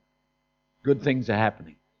Good things are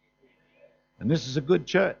happening. And this is a good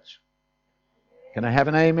church. Can I have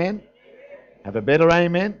an amen? Have a better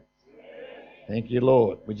amen? Thank you,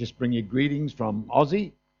 Lord. We just bring you greetings from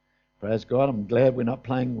Aussie. Praise God. I'm glad we're not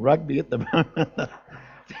playing rugby at the moment.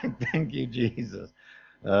 Thank you, Jesus.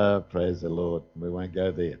 Praise the Lord. We won't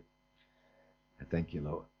go there. Thank you,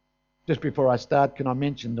 Lord. Just before I start, can I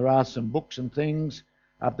mention there are some books and things.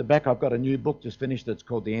 Up the back, I've got a new book just finished that's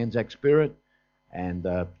called The Anzac Spirit.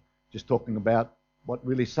 And just talking about what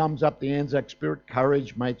really sums up the Anzac Spirit: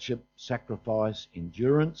 courage, mateship, sacrifice,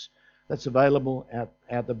 endurance. That's available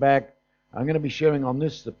out the back. I'm going to be sharing on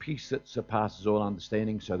this, the peace that surpasses all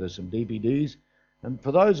understanding. So there's some DVDs. And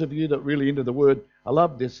for those of you that are really into the Word, I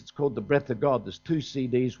love this. It's called The Breath of God. There's 2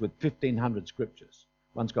 CDs with 1,500 scriptures.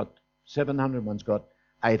 One's got 700, one's got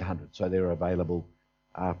 800. So they're available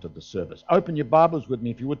after the service. Open your Bibles with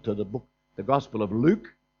me, if you would, to the book, the Gospel of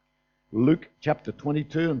Luke. Luke chapter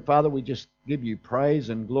 22. And Father, we just give you praise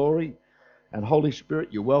and glory. And Holy Spirit,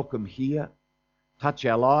 you're welcome here. Touch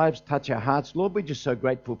our lives, touch our hearts. Lord, we're just so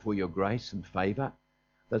grateful for your grace and favour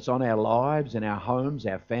that's on our lives and our homes,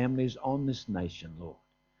 our families, on this nation, Lord.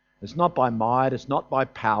 It's not by might, it's not by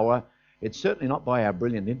power, it's certainly not by our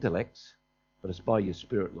brilliant intellects, but it's by your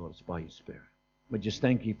Spirit, Lord. It's by your Spirit. We just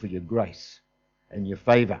thank you for your grace and your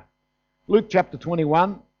favour. Luke chapter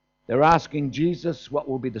 21, they're asking Jesus what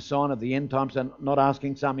will be the sign of the end times. They're not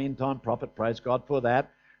asking some end time prophet, praise God for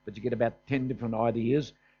that, but you get about 10 different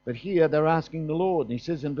ideas. But here they're asking the Lord. And he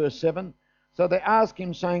says in verse 7, so they ask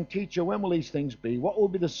him, saying, Teacher, when will these things be? What will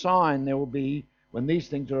be the sign there will be when these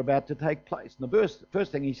things are about to take place? And the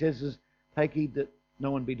first thing he says is, take heed that no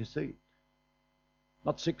one be deceived.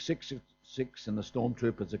 Not 666 and the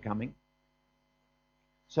stormtroopers are coming.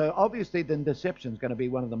 So obviously then deception is going to be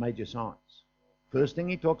one of the major signs. First thing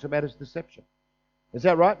he talks about is deception. Is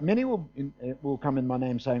that right? Many will come in my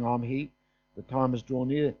name saying, I'm he. The time is drawn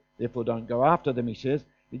near, therefore don't go after them, he says.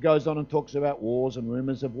 He goes on and talks about wars and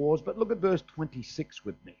rumours of wars. But look at verse 26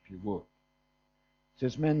 with me, if you would. It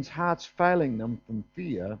says, men's hearts failing them from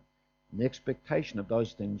fear and the expectation of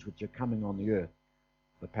those things which are coming on the earth.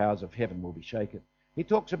 The powers of heaven will be shaken. He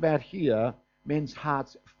talks about here men's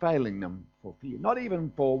hearts failing them for fear. Not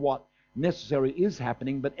even for what necessary is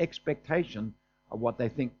happening, but expectation of what they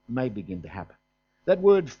think may begin to happen. That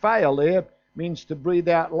word fail there means to breathe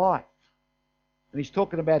out life. And he's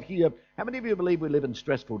talking about here, how many of you believe we live in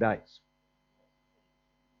stressful days?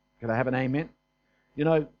 Can I have an amen? You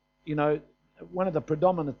know, one of the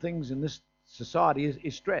predominant things in this society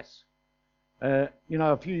is stress. A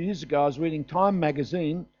few years ago I was reading Time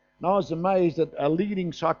magazine, and I was amazed that a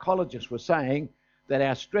leading psychologist was saying that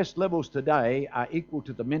our stress levels today are equal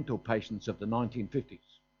to the mental patients of the 1950s.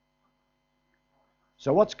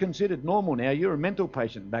 So what's considered normal now? You're a mental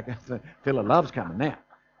patient back at the fella loves coming now.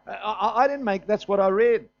 I didn't make, that's what I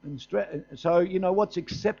read. So, what's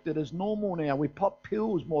accepted as normal now. We pop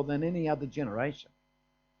pills more than any other generation.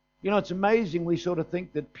 It's amazing we sort of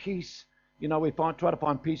think that peace, we try to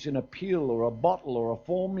find peace in a pill or a bottle or a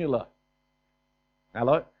formula.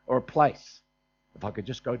 Hello? Or a place. If I could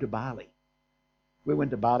just go to Bali. We went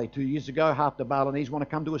to Bali 2 years ago. Half the Balinese want to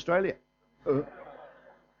come to Australia.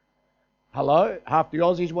 Hello? Half the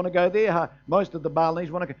Aussies want to go there. Most of the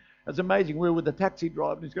Balinese want to go. It's amazing. We were with the taxi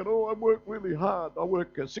driver and he's going, I work really hard. I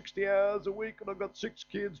work 60 hours a week and I've got 6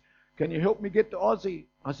 kids. Can you help me get to Aussie?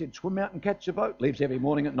 I said, swim out and catch a boat. Leaves every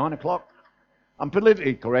morning at 9 o'clock. I'm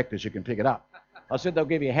politically correct as you can pick it up. I said, they'll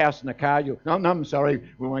give you a house and a car. No, I'm sorry.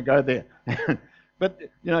 We won't go there. But,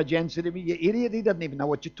 Jan said to me, you idiot, he doesn't even know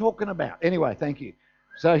what you're talking about. Anyway, thank you.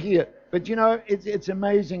 So here, but it's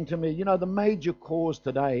amazing to me. The major cause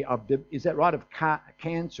today of, is that right, of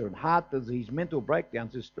cancer and heart disease, mental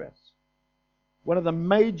breakdowns is stress. One of the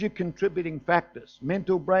major contributing factors,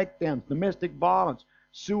 mental breakdowns, domestic violence,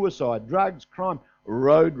 suicide, drugs, crime,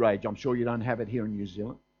 road rage. I'm sure you don't have it here in New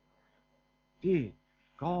Zealand. Dear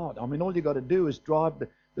God, all you got to do is drive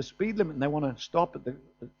the speed limit and they want to stop at the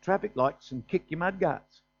traffic lights and kick your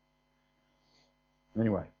mudguards.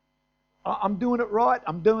 Anyway. I'm doing it right.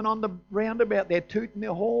 I'm doing on the roundabout. They're tooting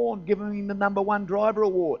their horn, giving me the #1 driver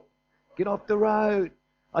award. Get off the road.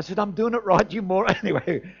 I said, I'm doing it right, you moron.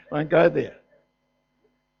 Anyway, I won't go there.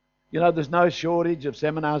 There's no shortage of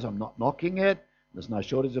seminars. I'm not knocking it. There's no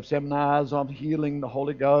shortage of seminars on healing, the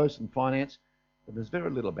Holy Ghost and finance. But there's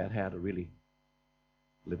very little about how to really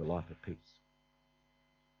live a life of peace.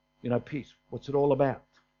 Peace. What's it all about?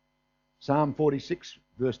 Psalm 46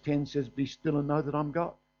 verse 10 says, be still and know that I'm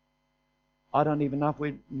God. I don't even know if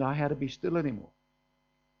we know how to be still anymore.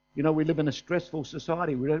 We live in a stressful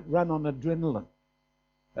society. We run on adrenaline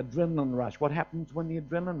rush. What happens when the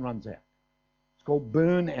adrenaline runs out? It's called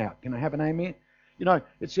burnout. Can I have an amen? You know,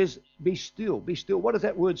 it says, be still, be still. What does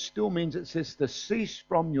that word still mean? It says to cease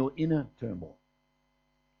from your inner turmoil.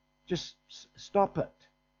 Just stop it.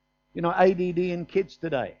 You know, ADD in kids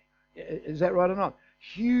today. Is that right or not?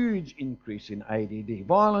 Huge increase in ADD.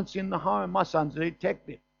 Violence in the home. My son's a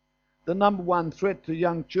detective. The number one threat to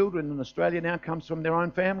young children in Australia now comes from their own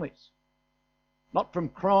families. Not from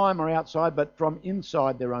crime or outside, but from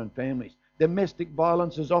inside their own families. Domestic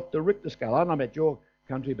violence is off the Richter scale. I don't know about your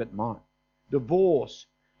country, but mine. Divorce.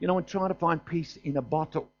 You know, we're trying to find peace in a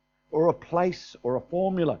bottle or a place or a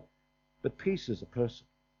formula. But peace is a person.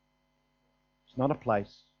 It's not a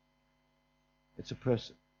place. It's a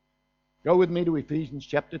person. Go with me to Ephesians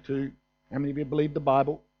chapter 2. How many of you believe the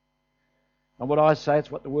Bible? And what I say, it's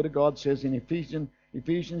what the Word of God says in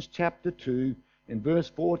Ephesians chapter 2. In verse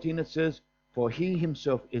 14 it says, for He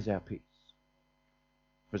Himself is our peace.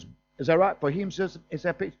 Is that right? For He Himself is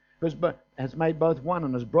our peace. Has made both one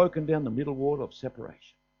and has broken down the middle wall of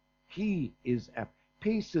separation. He is our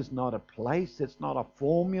peace. Is not a place. It's not a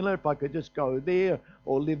formula. If I could just go there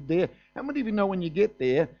or live there. How many of you know when you get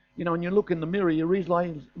there, you know, when you look in the mirror, you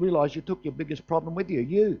realize you took your biggest problem with you?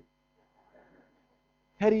 You.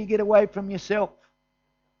 How do you get away from yourself?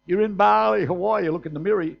 You're in Bali, Hawaii, you look in the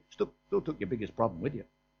mirror, you still took your biggest problem with you.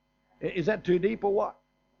 Is that too deep or what?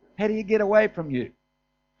 How do you get away from you?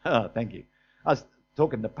 Oh, thank you. I was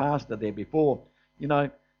talking to Pastor there before, you know,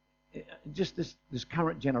 just this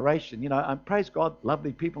current generation, you know, and praise God,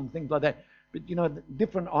 lovely people and things like that, but, you know,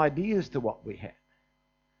 different ideas to what we had.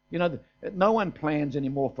 You know, no one plans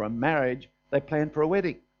anymore for a marriage, they plan for a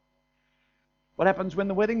wedding. What happens when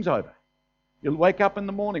the wedding's over? You'll wake up in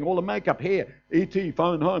the morning, all the makeup, hair, E.T.,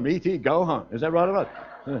 phone home, E.T., go home. Is that right or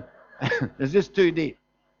not? Is this too deep?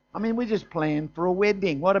 I mean, we just plan for a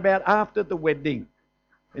wedding. What about after the wedding?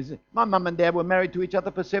 My mum and dad were married to each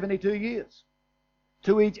other for 72 years.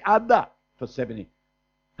 To each other for 70.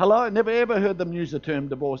 Hello, never ever heard them use the term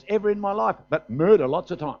divorce ever in my life, but murder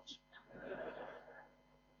lots of times.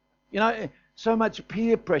 You know, so much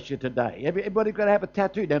peer pressure today. Everybody's got to have a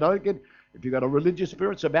tattoo. Now, don't get, if you've got a religious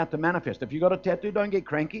spirit, it's about to manifest. If you've got a tattoo, don't get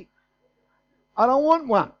cranky. I don't want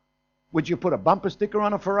one. Would you put a bumper sticker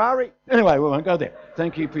on a Ferrari? Anyway, we won't go there.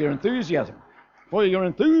 Thank you for your enthusiasm. For your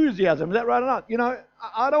enthusiasm. Is that right or not? You know,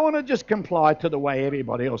 I don't want to just comply to the way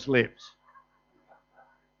everybody else lives.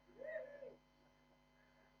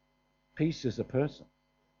 Peace is a person.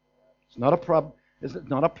 It's not a problem. Is that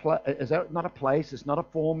not a place? It's not a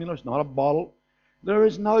formula. It's not a bottle. There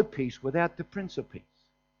is no peace without the Prince of Peace.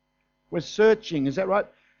 We're searching. Is that right?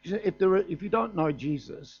 If you don't know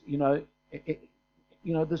Jesus, you know,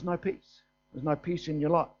 there's no peace. There's no peace in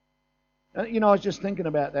your life. You know, I was just thinking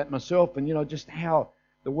about that myself, and you know, just how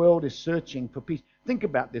the world is searching for peace. Think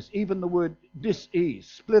about this. Even the word dis-ease,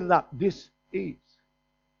 split it up. Dis-ease.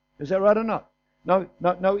 Is that right or not?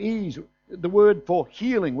 No ease. The word for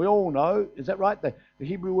healing, we all know, is that right? The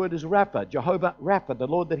Hebrew word is Rapha, Jehovah Rapha, the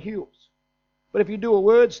Lord that heals. But if you do a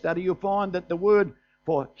word study, you'll find that the word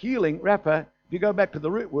for healing, Rapha, if you go back to the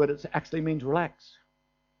root word, it actually means relax.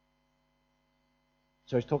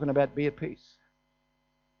 So he's talking about be at peace.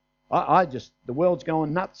 The world's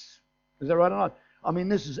going nuts. Is that right or not? I mean,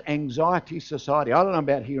 this is anxiety society. I don't know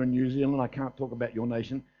about here in New Zealand. I can't talk about your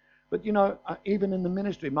nation. But, you know, even in the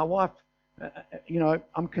ministry, my wife, you know,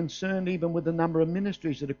 I'm concerned even with the number of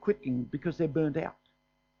ministries that are quitting because they're burnt out.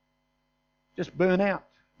 Just burn out.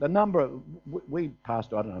 The number of, we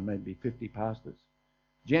pastor, I don't know, maybe 50 pastors.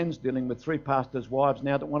 Jen's dealing with 3 pastors' wives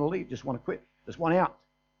now that want to leave, just want to quit, just want out.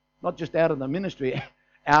 Not just out of the ministry,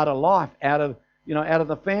 out of life, out of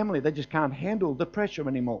the family. They just can't handle the pressure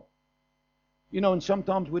anymore. You know, and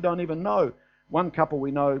sometimes we don't even know. One couple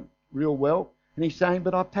we know real well, and he's saying,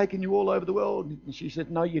 but I've taken you all over the world. And she said,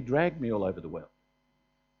 no, you dragged me all over the world.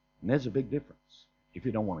 And there's a big difference if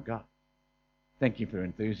you don't want to go. Thank you for your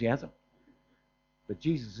enthusiasm. But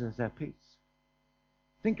Jesus is our peace.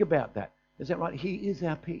 Think about that. Is that right? He is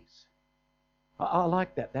our peace. I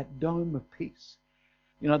like that dome of peace.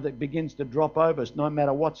 You know, that begins to drop over us no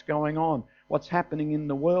matter what's going on, what's happening in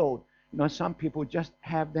the world. You know, some people just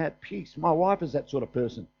have that peace. My wife is that sort of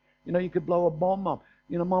person. You know, you could blow a bomb up.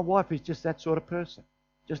 You know, my wife is just that sort of person.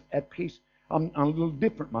 Just at peace. I'm a little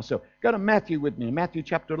different myself. Go to Matthew with me. Matthew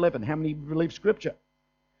chapter 11. How many believe Scripture?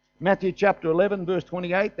 Matthew chapter 11, verse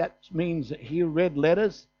 28. That means that he read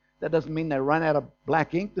letters. That doesn't mean they run out of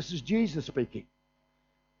black ink. This is Jesus speaking.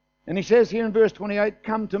 And he says here in verse 28,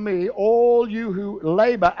 come to me, all you who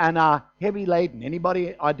labor and are heavy laden.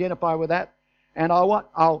 Anybody identify with that? And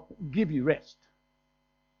I'll give you rest.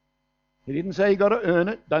 He didn't say you got to earn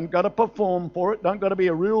it, don't got to perform for it, don't got to be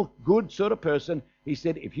a real good sort of person. He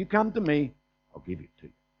said, if you come to me, I'll give it to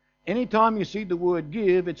you. Anytime you see the word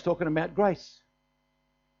give, it's talking about grace.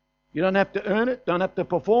 You don't have to earn it, don't have to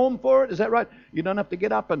perform for it. Is that right? You don't have to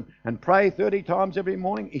get up and pray 30 times every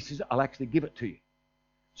morning. He says, I'll actually give it to you.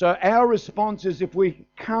 So our response is if we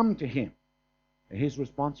come to him, his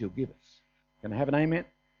response, he'll give us. Can I have an amen?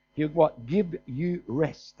 He'll what? Give you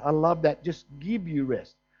rest. I love that. Just give you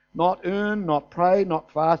rest. Not earn, not pray,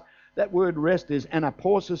 not fast. That word rest is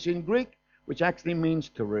anapausis in Greek, which actually means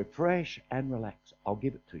to refresh and relax. I'll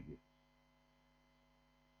give it to you.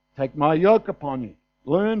 Take my yoke upon you.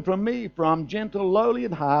 Learn from me, for I'm gentle, lowly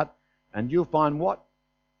in heart, and you'll find what?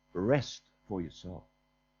 Rest for your soul.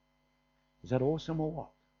 Is that awesome or what?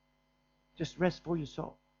 Just rest for your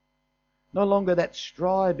soul. No longer that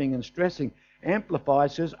striving and stressing.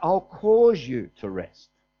 Amplifies says, I'll cause you to rest.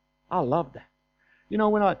 I love that. You know,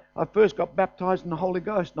 when I first got baptized in the Holy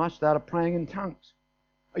Ghost and I started praying in tongues,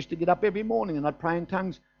 I used to get up every morning and I'd pray in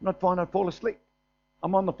tongues and I'd find I'd fall asleep.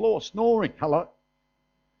 I'm on the floor snoring. Hello?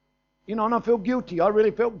 You know, and I felt guilty. I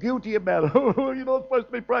really felt guilty about it. You're not supposed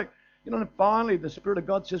to be praying. You know, and finally the Spirit of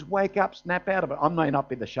God says, wake up, snap out of it. I may not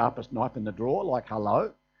be the sharpest knife in the drawer, like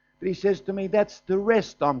hello. But he says to me, that's the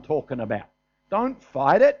rest I'm talking about. Don't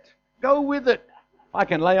fight it. Go with it. I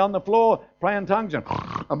can lay on the floor, pray in tongues, and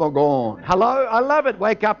I'm all gone. Hello? I love it.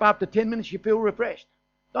 Wake up after 10 minutes, you feel refreshed.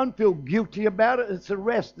 Don't feel guilty about it. It's a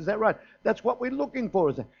rest. Is that right? That's what we're looking for.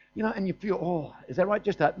 Is that, you know, and you feel, oh, is that right?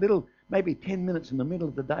 Just that little, maybe 10 minutes in the middle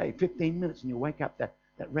of the day, 15 minutes, and you wake up, that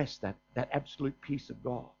rest, that absolute peace of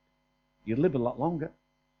God. You live a lot longer.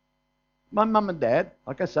 My mum and dad,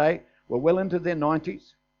 like I say, were well into their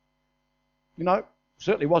 90s. You know,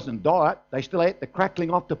 certainly wasn't diet. They still ate the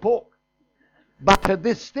crackling off the pork. Buttered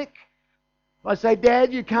this stick. I say,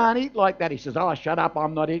 Dad, you can't eat like that. He says, oh, shut up.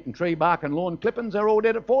 I'm not eating tree bark and lawn clippings. They're all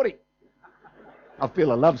dead at 40. I feel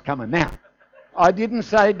the love's coming now. I didn't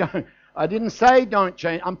say don't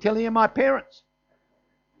change. I'm telling you my parents.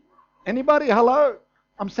 Anybody? Hello?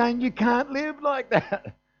 I'm saying you can't live like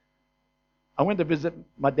that. I went to visit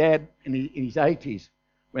my dad in his 80s.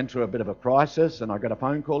 Went through a bit of a crisis and I got a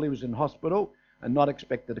phone call. He was in hospital and not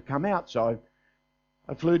expected to come out. So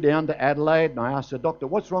I flew down to Adelaide and I asked the doctor,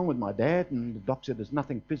 what's wrong with my dad? And the doctor said, there's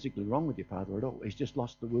nothing physically wrong with your father at all. He's just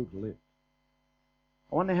lost the will to live.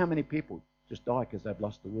 I wonder how many people just die because they've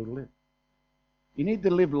lost the will to live. You need to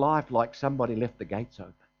live life like somebody left the gates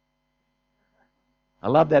open. I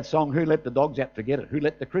love that song, Who Let the Dogs Out? Forget it. Who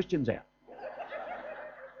let the Christians out?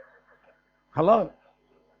 Hello?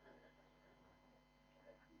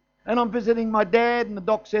 And I'm visiting my dad and the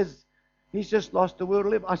doc says, he's just lost the will to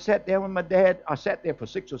live. I sat down with my dad. I sat there for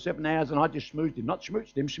 6 or 7 hours and I just schmoozed him. Not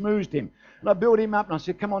schmooched him, schmoozed him. And I built him up and I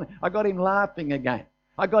said, come on. I got him laughing again.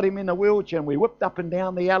 I got him in a wheelchair and we whipped up and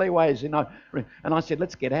down the alleyways, you know. And I said,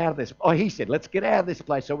 let's get out of this. Oh, he said, let's get out of this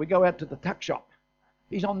place. So we go out to the tuck shop.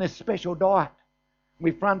 He's on this special diet.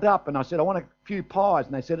 We front up and I said, I want a few pies.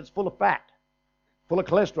 And they said, it's full of fat, full of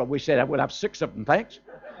cholesterol. We said, we'll have 6 of them, thanks.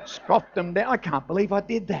 Scoffed them down. I can't believe I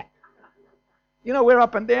did that. You know, we're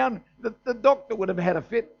up and down. The doctor would have had a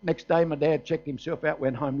fit. Next day, my dad checked himself out,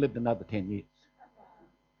 went home, lived another 10 years.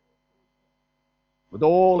 With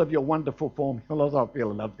all of your wonderful formulas, I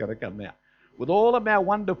feel love's going to come now. With all of our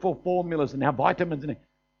wonderful formulas and our vitamins, and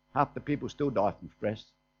half the people still die from stress.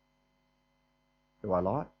 Do I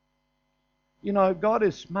lie? You know, God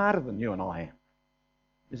is smarter than you and I am.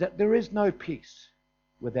 Is that there is no peace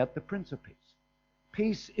without the Prince of Peace.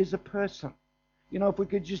 Peace is a person. You know, if we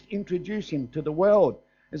could just introduce him to the world.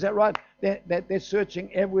 Is that right? They're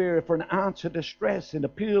searching everywhere for an answer to stress, in a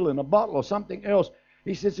pill, in a bottle, or something else.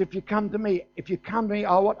 He says, if you come to me,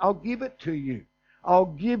 I'll give it to you. I'll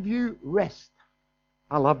give you rest.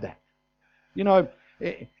 I love that. You know,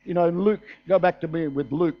 Luke, go back to me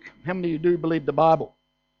with Luke. How many of you do believe the Bible?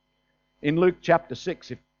 In Luke chapter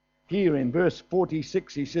 6, here in verse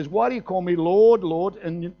 46, he says, why do you call me Lord, Lord,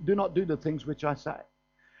 and do not do the things which I say?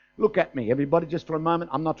 Look at me, everybody, just for a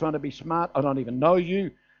moment. I'm not trying to be smart. I don't even know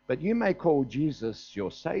you. But you may call Jesus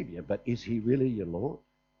your Savior, but is he really your Lord?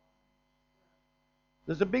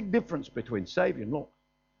 There's a big difference between Savior and Lord.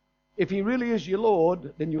 If he really is your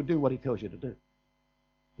Lord, then you'll do what he tells you to do.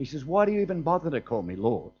 He says, why do you even bother to call me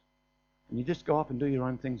Lord? And you just go off and do your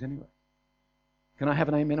own things anyway. Can I have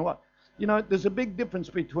an amen or what? You know, there's a big difference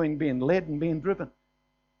between being led and being driven.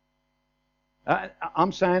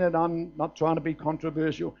 I'm saying it, I'm not trying to be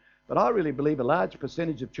controversial, but I really believe a large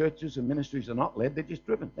percentage of churches and ministries are not led, they're just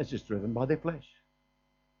driven. They're just driven by their flesh.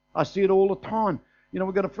 I see it all the time. You know,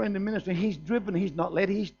 we've got a friend in ministry, he's driven, he's not led,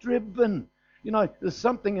 he's driven. You know, there's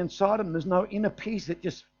something inside him, there's no inner peace, it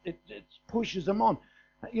pushes him on.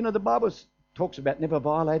 You know, the Bible talks about never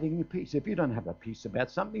violating your peace. If you don't have a peace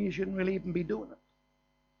about something, you shouldn't really even be doing it.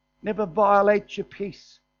 Never violate your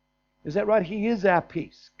peace. Is that right? He is our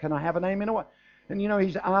peace. Can I have an amen or what? And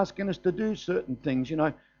He's asking us to do certain things,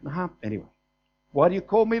 Anyway, why do you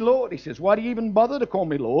call me Lord? He says, why do you even bother to call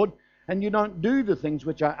me Lord? And you don't do the things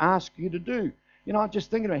which I ask you to do. I'm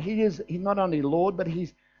just thinking about He's not only Lord, but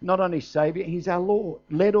He's not only Savior, He's our Lord,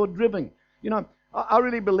 led or driven. I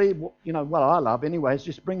really believe, what I love anyway, is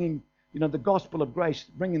just bringing, the gospel of grace,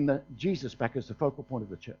 bringing Jesus back as the focal point of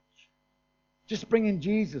the church. Just bringing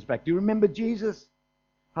Jesus back. Do you remember Jesus?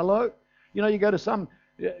 Hello? You go to some,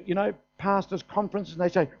 pastors' conference and they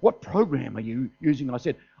say, what program are you using? And I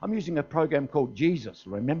said, I'm using a program called Jesus.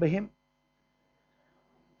 Remember Him?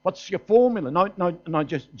 What's your formula? No,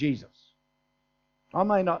 just Jesus. I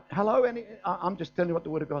may not. Hello? I'm just telling you what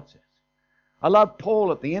the Word of God says. I love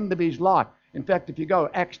Paul at the end of his life. In fact, if you go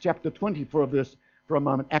Acts chapter 20 for a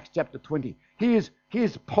moment, Acts chapter 20. Here's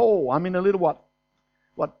Paul. A little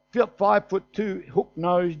 5'2"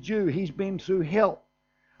 hook-nosed Jew. He's been through hell.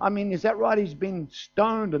 Is that right? He's been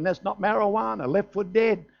stoned, and that's not marijuana, left for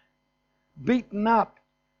dead, beaten up.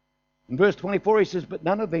 In verse 24 he says, but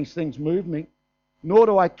none of these things move me, nor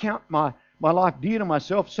do I count my life dear to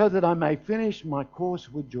myself, so that I may finish my course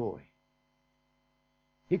with joy.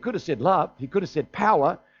 He could have said love, he could have said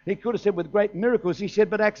power, he could have said with great miracles. He said,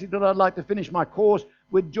 but actually that I'd like to finish my course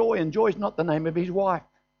with joy, and joy is not the name of his wife.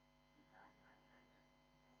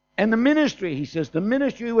 And the ministry, he says, the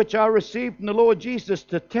ministry which I received from the Lord Jesus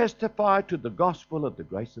to testify to the gospel of the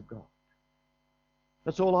grace of God.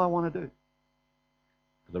 That's all I want to do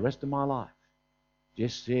for the rest of my life.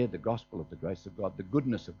 Just share the gospel of the grace of God, the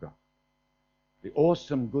goodness of God, the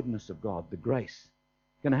awesome goodness of God, the grace.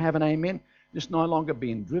 Can I have an amen? Just no longer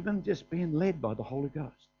being driven, just being led by the Holy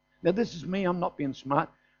Ghost. Now this is me, I'm not being smart,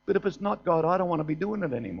 but if it's not God, I don't want to be doing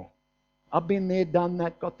it anymore. I've been there, done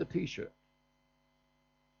that, got the t-shirt.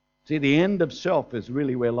 See, the end of self is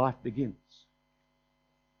really where life begins.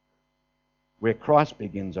 Where Christ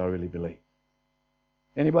begins, I really believe.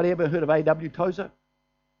 Anybody ever heard of A.W. Tozer?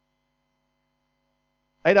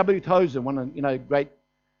 A.W. Tozer, one of great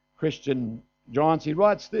Christian giants, he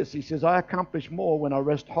writes this. He says, I accomplish more when I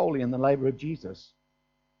rest wholly in the labour of Jesus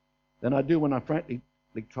than I do when I frankly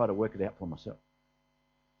try to work it out for myself.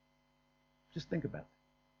 Just think about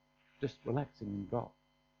it. Just relaxing in God.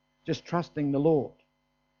 Just trusting the Lord.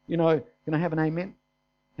 Can I have an amen?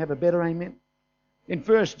 Have a better amen? In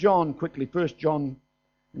 1 John, quickly, 1 John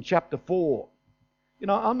in chapter 4.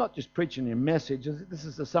 I'm not just preaching a message. This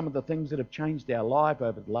is some of the things that have changed our life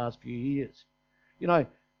over the last few years. How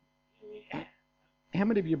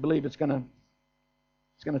many of you believe it's going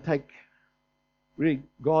to take really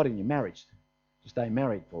God in your marriage to stay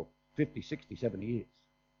married for 50, 60, 70 years?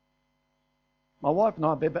 My wife and I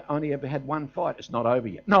have only ever had one fight. It's not over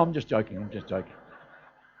yet. No, I'm just joking.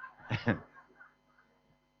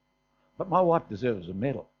 But my wife deserves a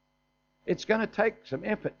medal. It's going to take some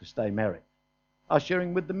effort to stay married. I was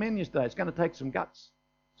sharing with the men yesterday. It's going to take some guts,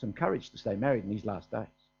 some courage to stay married in these last days.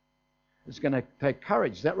 It's going to take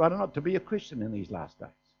courage, is that right or not, to be a Christian in these last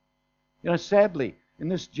days. Sadly, in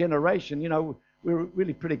this generation, we're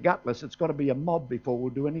really pretty gutless. It's got to be a mob before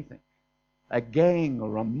we'll do anything. A gang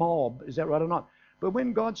or a mob, is that right or not? But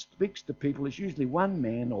when God speaks to people, it's usually one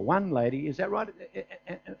man or one lady, is that right?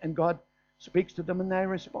 And God speaks to them and they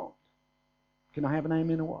respond. Can I have an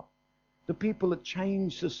amen or what? The people that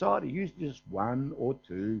change society, usually just one or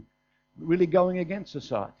two, really going against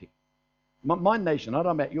society. My nation, I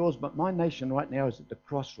don't know about yours, but my nation right now is at the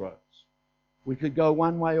crossroads. We could go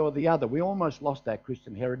one way or the other. We almost lost our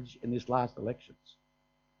Christian heritage in this last elections.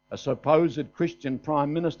 A supposed Christian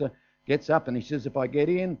prime minister gets up and he says, if I get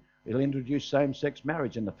in, he'll introduce same-sex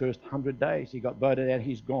marriage. In the first 100 days, he got voted out.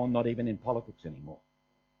 He's gone, not even in politics anymore.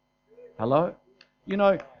 Hello?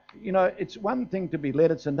 It's one thing to be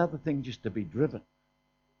led. It's another thing just to be driven.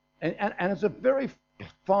 And it's a very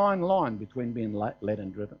fine line between being led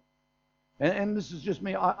and driven. And this is just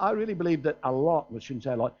me. I really believe that a lot, we shouldn't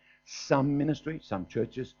say a lot, some ministries, some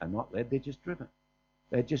churches are not led. They're just driven.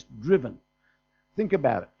 They're just driven. Think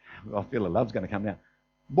about it. I feel the love's going to come down.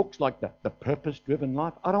 Books like The Purpose-Driven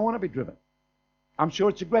Life. I don't want to be driven. I'm sure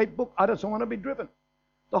it's a great book. I just don't want to be driven.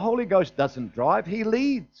 The Holy Ghost doesn't drive. He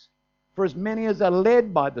leads. For as many as are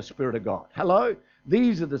led by the Spirit of God. Hello?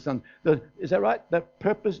 These are the sons. Is that right? The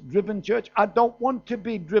purpose-driven church. I don't want to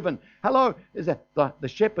be driven. Hello? Is that the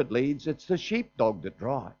shepherd leads? It's the sheepdog that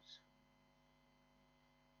drives.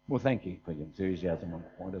 Well, thank you for your enthusiasm on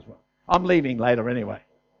that point as well. I'm leaving later anyway.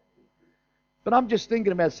 But I'm just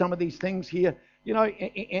thinking about some of these things here.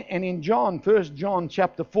 And in John, 1 John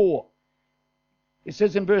chapter 4, It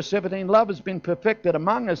says in verse 17, love has been perfected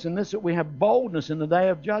among us in this, that we have boldness in the day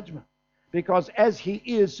of judgment. Because as he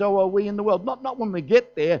is, so are we in the world. Not when we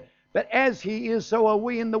get there, but as he is, so are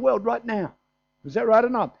we in the world right now. Is that right or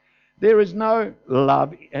not? There is no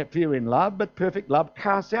fear in love, but perfect love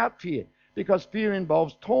casts out fear, because fear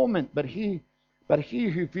involves torment. But he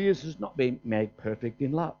who fears has not been made perfect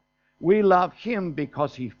in love. We love him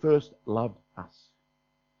because he first loved us.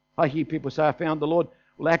 I hear people say, I found the Lord.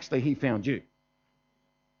 Well, actually, he found you.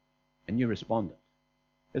 And you responded.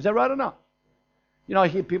 Is that right or not? You know, I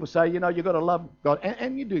hear people say, you've got to love God.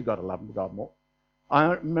 And you do got to love God more.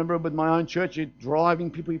 I remember with my own church, you're driving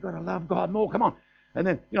people, you've got to love God more. Come on. And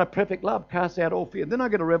then, perfect love casts out all fear. Then I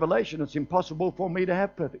get a revelation, it's impossible for me to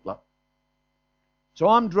have perfect love. So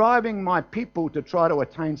I'm driving my people to try to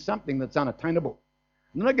attain something that's unattainable.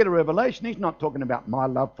 And then I get a revelation, he's not talking about my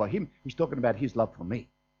love for him, he's talking about his love for me.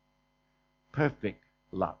 Perfect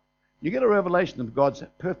love. You get a revelation of God's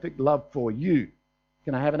perfect love for you.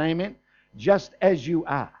 Can I have an amen? Just as you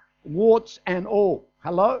are. Warts and all.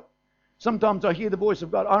 Hello? Sometimes I hear the voice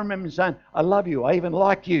of God. I remember saying, I love you. I even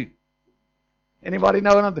like you. Anybody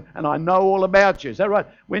know another? And I know all about you. Is that right?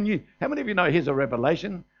 How many of you know here's a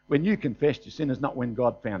revelation? When you confessed your sin is not when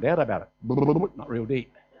God found out about it. Not real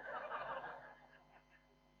deep.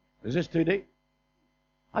 Is this too deep?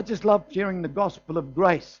 I just love sharing the gospel of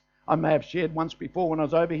grace. I may have shared once before when I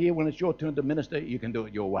was over here. When it's your turn to minister, you can do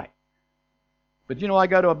it your way. But I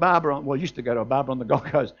go to a barber, used to go to a barber on the Gold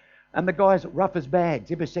Coast, and the guy's rough as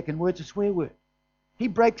bags. Every second word's a swear word. He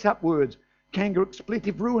breaks up words. Kangaroo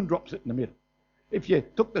expletive ruin drops it in the middle. If you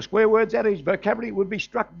took the swear words out of his vocabulary, it would be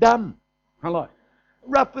struck dumb. Hello.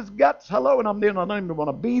 Rough as guts. Hello. And I'm there and I don't even want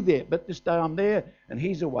to be there. But this day I'm there and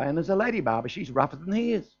he's away and there's a lady barber. She's rougher than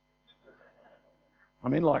he is.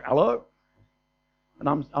 Hello.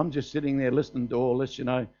 And I'm just sitting there listening to all this,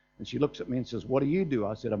 and she looks at me and says, what do you do?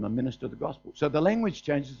 I said, I'm a minister of the gospel. So the language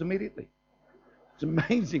changes immediately. It's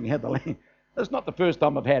amazing how the language... That's not the first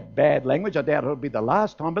time I've had bad language. I doubt it'll be the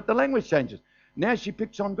last time, but the language changes. Now she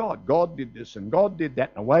picks on God. God did this and God did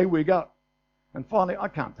that, and away we go. And finally, I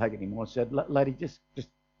can't take it anymore. I said, lady, just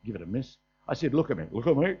give it a miss. I said, look at me. Look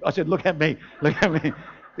at me. I said, look at me. Look at me.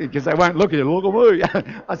 Because they won't look at you. Look at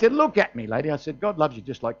me. I said, look at me, lady. I said, God loves you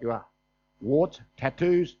just like you are. Warts,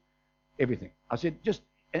 tattoos, everything. I said,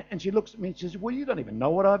 and she looks at me and she says, well, you don't even know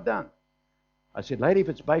what I've done. I said, lady, if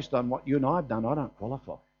it's based on what you and I have done, I don't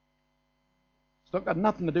qualify. It's not got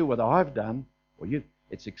nothing to do with what I've done or you.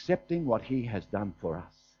 It's accepting what he has done for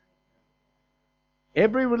us.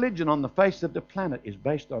 Every religion on the face of the planet is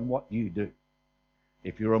based on what you do.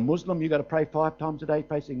 If you're a Muslim, you've got to pray 5 times a day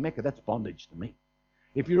facing Mecca. That's bondage to me.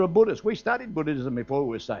 If you're a Buddhist, we studied Buddhism before we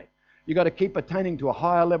were saved. You've got to keep attaining to a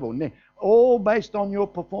higher level. All based on your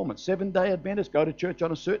performance. Seventh-day Adventists go to church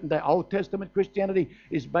on a certain day. Old Testament Christianity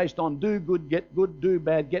is based on do good, get good, do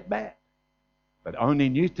bad, get bad. But only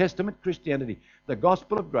New Testament Christianity, the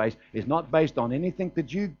gospel of grace, is not based on anything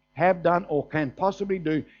that you have done or can possibly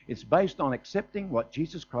do. It's based on accepting what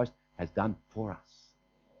Jesus Christ has done for us.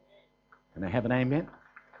 Can I have an amen?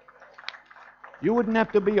 You wouldn't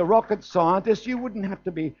have to be a rocket scientist. You wouldn't have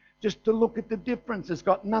to be just to look at the difference. It's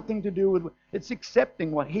got nothing to do with... It's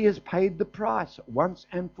accepting what he has paid the price once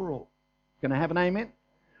and for all. Can I have an amen?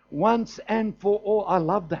 Once and for all. I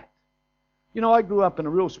love that. I grew up in a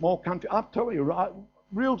real small country. I'll tell you,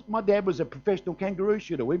 my dad was a professional kangaroo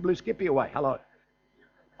shooter. We blew Skippy away. Hello.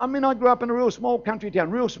 I grew up in a real small country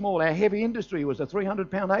town. Real small. Our heavy industry was a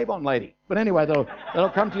 300-pound Avon lady. But anyway, that'll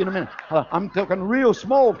come to you in a minute. I'm talking real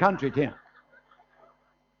small country town.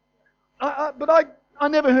 But I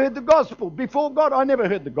never heard the gospel. Before God, I never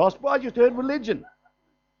heard the gospel. I just heard religion.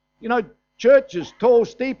 Churches, tall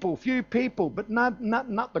steeple, few people, but not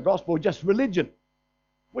the gospel, just religion.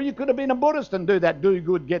 Well, you could have been a Buddhist and do that. Do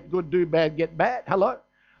good, get good, do bad, get bad. Hello?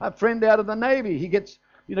 A friend out of the Navy, he gets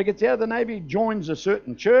out of the Navy, joins a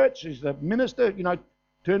certain church. He's a minister,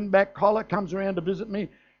 turned back collar, comes around to visit me,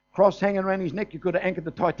 cross hanging around his neck. You could have anchored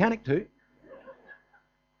the Titanic too.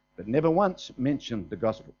 But never once mentioned the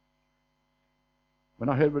gospel. When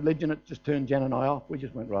I heard religion, it just turned Jan and I off. We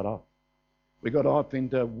just went right off. We got off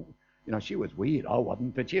into, she was weird. I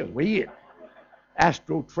wasn't, but she was weird.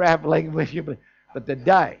 Astral traveling with you. But the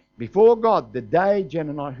day, before God, the day Jan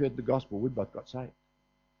and I heard the gospel, we both got saved.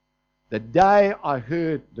 The day I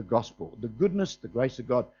heard the gospel, the goodness, the grace of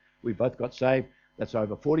God, we both got saved. That's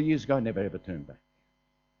over 40 years ago, never ever turned back.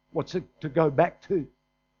 What's it to go back to?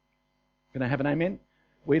 Can I have an amen?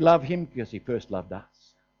 We love him because he first loved us.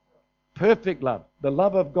 Perfect love, the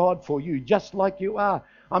love of God for you, just like you are.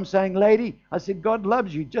 I'm saying, lady, I said, God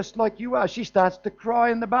loves you just like you are. She starts to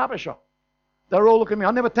cry in the barber shop. They're all looking at me.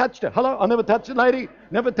 I never touched her. Hello, I never touched the lady.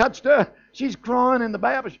 Never touched her. She's crying in the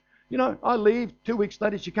bath. You know, I leave. 2 weeks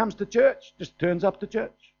later, she comes to church. Just turns up to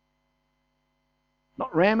church.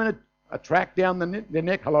 Not ramming a track down the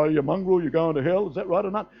neck. Hello, you mongrel, you're going to hell. Is that right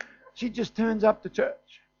or not? She just turns up to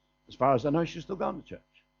church. As far as I know, she's still going to church.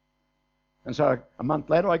 And so a month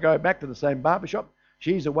later, I go back to the same barber shop.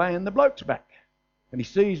 She's away and the bloke's back. And he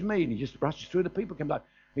sees me and he just rushes through the people. Comes like,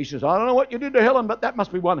 he says, I don't know what you did to Helen, but that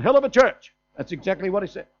must be one hell of a church. That's exactly what he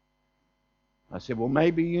said. I said, well,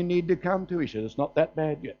 maybe you need to come too. He said, it's not that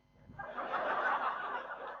bad yet.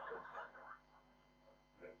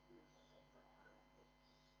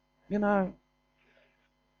 You know,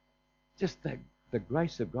 just the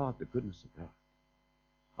grace of God, the goodness of God.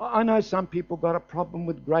 I know some people got a problem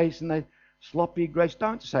with grace and they sloppy grace.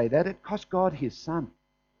 Don't say that. It cost God His Son.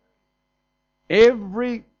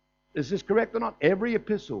 Is this correct or not? Every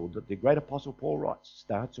epistle that the great apostle Paul writes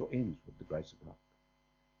starts or ends with the grace of God.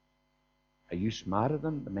 Are you smarter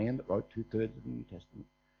than the man that wrote 2/3 of the New Testament?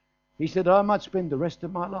 He said, I might spend the rest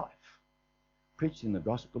of my life preaching the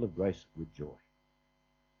gospel of grace with joy.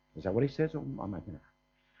 Is that what he says? Or am I making it up?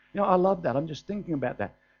 You know, I love that. I'm just thinking about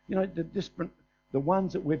that. You know, the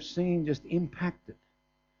ones that we've seen just impacted.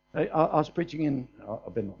 I was preaching in, I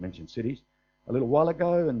better not mention cities, a little while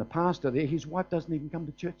ago, and the pastor there, his wife doesn't even come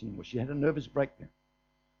to church anymore. She had a nervous breakdown.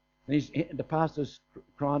 And the pastor's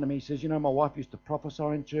crying to me. He says, you know, my wife used to prophesy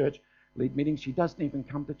in church, lead meetings. She doesn't even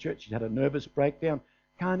come to church. She's had a nervous breakdown.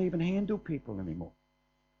 Can't even handle people anymore.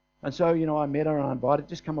 And so, you know, I met her and I invited,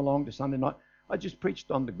 just come along to Sunday night. I just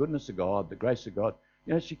preached on the goodness of God, the grace of God.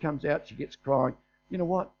 You know, she comes out, she gets crying. You know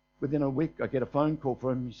what? Within a week, I get a phone call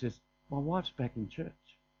from him. He says, my wife's back in church.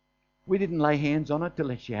 We didn't lay hands on her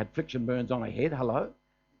till she had friction burns on her head. Hello?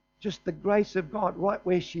 Just the grace of God right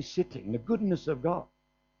where she's sitting, the goodness of God.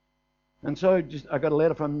 And so I got a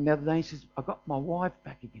letter from him the other day. He says, I got my wife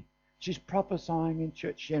back again. She's prophesying in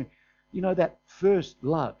church, sharing. You know, that first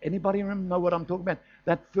love. Anybody know what I'm talking about?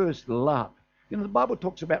 That first love. You know, the Bible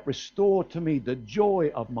talks about restore to me the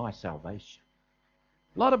joy of my salvation.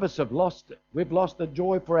 A lot of us have lost it. We've lost the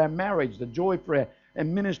joy for our marriage, the joy for our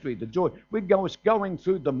ministry, the joy. We're going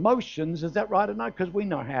through the motions, is that right or not? Because we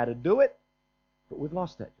know how to do it. But we've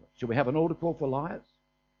lost that joy. Should we have an altar call for liars?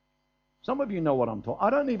 Some of you know what I'm talking. I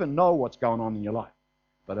don't even know what's going on in your life.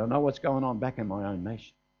 But I know what's going on back in my own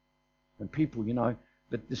nation. And people, you know,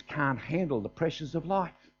 that just can't handle the pressures of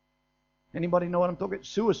life. Anybody know what I'm talking about?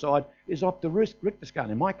 Suicide is off the Richter scale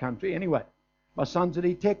in my country anyway. My son's a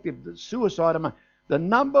detective. The suicide, the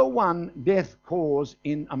number one death cause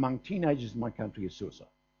among teenagers in my country is suicide.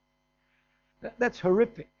 That's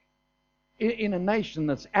horrific. In a nation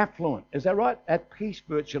that's affluent, is that right? At peace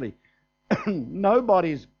virtually.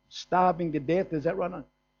 Nobody's starving to death, is that right?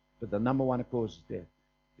 But the number one cause of death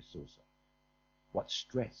is suicide. What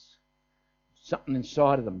stress? Something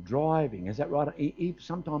inside of them driving, is that right?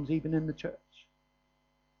 Sometimes even in the church.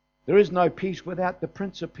 There is no peace without the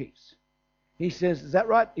Prince of Peace. He says, is that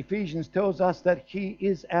right? Ephesians tells us that He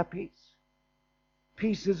is our peace.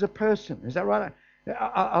 Peace is a person, is that right?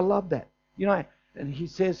 I love that. You know, and he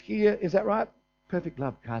says here, is that right? Perfect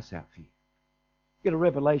love casts out fear. Get a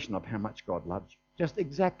revelation of how much God loves you. Just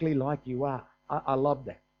exactly like you are. I love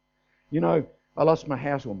that. You know, I lost my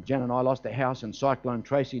house, or Jan and I lost a house in Cyclone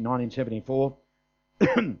Tracy, 1974.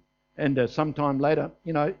 And sometime later,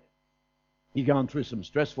 you know, you're going through some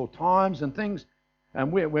stressful times and things.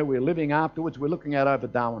 And where we're living afterwards, we're looking out over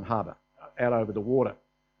Darwin Harbour, out over the water.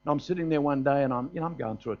 And I'm sitting there one day and I'm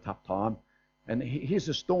going through a tough time. And here's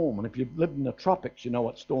a storm. And if you've lived in the tropics, you know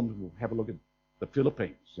what storms will. Have a look at the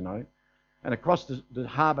Philippines, you know. And across the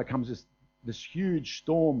harbour comes this huge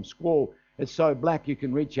storm squall. It's so black you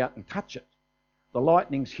can reach out and touch it. The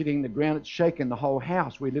lightning's hitting the ground. It's shaking the whole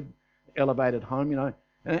house. We live elevated home, you know.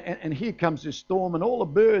 And here comes this storm, and all the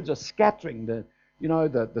birds are scattering. The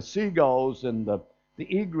seagulls and the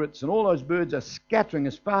egrets and all those birds are scattering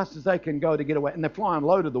as fast as they can go to get away. And they're flying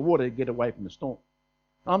low to the water to get away from the storm.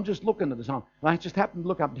 I'm just looking at this. And I just happened to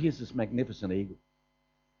look up, and here's this magnificent eagle.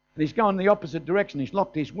 And he's going the opposite direction. He's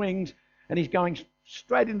locked his wings, and he's going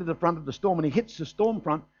straight into the front of the storm, and he hits the storm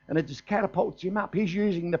front, and it just catapults him up. He's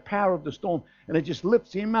using the power of the storm, and it just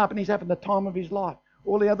lifts him up, and he's having the time of his life.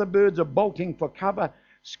 All the other birds are bolting for cover,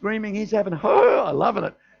 screaming. He's having, I'm loving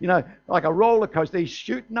it. You know, like a roller coaster. He's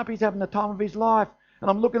shooting up. He's having the time of his life. And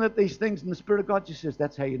I'm looking at these things, and the Spirit of God just says,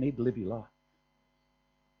 that's how you need to live your life.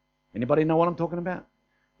 Anybody know what I'm talking about?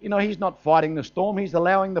 You know, he's not fighting the storm. He's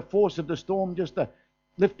allowing the force of the storm just to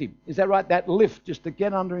lift him. Is that right? That lift, just to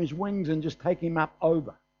get under his wings and just take him up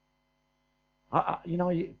over. I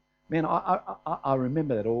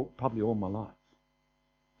remember that probably all my life.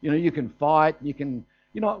 You can fight.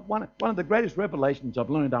 One of the greatest revelations I've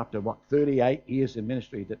learned after, 38 years in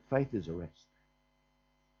ministry, that faith is a rest.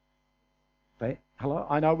 Faith, hello?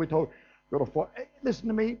 I know we're told, got to fight. Listen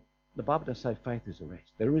to me. The Bible does say faith is a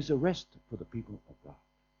rest. There is a rest for the people of God.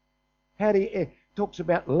 It talks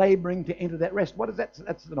about laboring to enter that rest. What is that?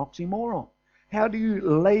 That's an oxymoron. How do you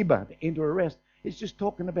labor to enter a rest? It's just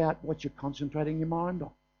talking about what you're concentrating your mind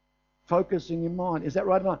on. Focusing your mind. Is that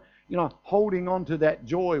right or not? Holding on to that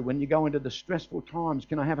joy when you go into the stressful times.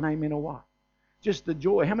 Can I have an amen or what? Just the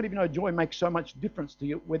joy. How many of you know joy makes so much difference to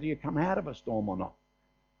you whether you come out of a storm or not?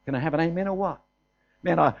 Can I have an amen or what?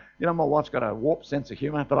 Man, my wife's got a warped sense of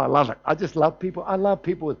humor, but I love it. I just love people. I love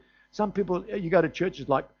people. Some people, you go to churches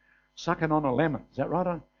like sucking on a lemon. Is that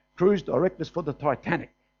right? Cruise directors for the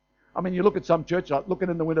Titanic. I mean, you look at some church like looking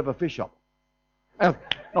in the window of a fish shop.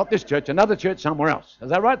 Not this church, another church somewhere else. Is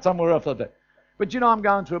that right? Somewhere else. But I'm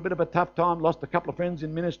going through a bit of a tough time. Lost a couple of friends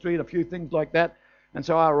in ministry and a few things like that. And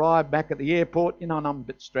so I arrived back at the airport, and I'm a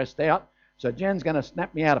bit stressed out. So Jan's going to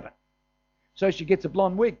snap me out of it. So she gets a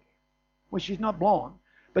blonde wig. Well, she's not blonde,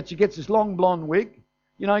 but she gets this long blonde wig.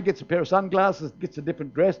 Gets a pair of sunglasses, gets a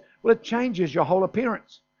different dress. Well, it changes your whole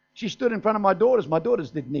appearance. She stood in front of my daughters. My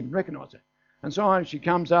daughters didn't even recognize her. And so she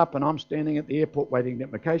comes up, and I'm standing at the airport waiting to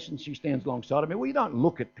get my case, and she stands alongside of me. Well, you don't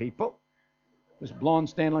look at people. This blonde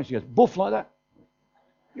standing like, she goes, boof like that.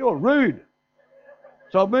 You're rude.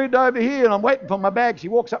 So I moved over here, and I'm waiting for my bag. She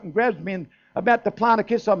walks up and grabs me and about to plant a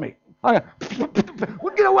kiss on me. I go,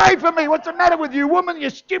 well, get away from me. What's the matter with you, woman? You're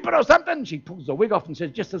stupid or something? She pulls the wig off and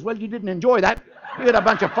says, just as well you didn't enjoy that. You had a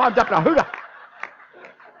bunch of fives up in a hooter.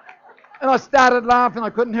 And I started laughing. I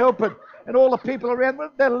couldn't help it. And all the people around,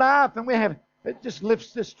 well, they laugh, and it just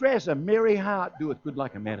lifts the stress. A merry heart doeth good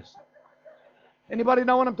like a medicine. Anybody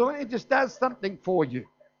know what I'm talking about? It just does something for you.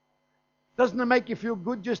 Doesn't it make you feel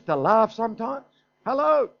good just to laugh sometimes?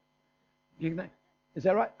 Hello? Is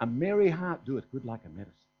that right? A merry heart doeth good like a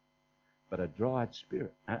medicine. But a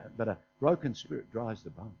broken spirit dries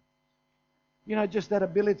the bone. Just that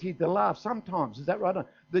ability to laugh sometimes. Is that right?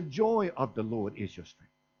 The joy of the Lord is your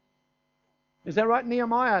strength. Is that right?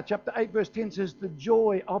 Nehemiah chapter 8 verse 10 says, the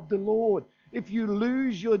joy of the Lord. If you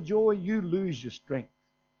lose your joy, you lose your strength.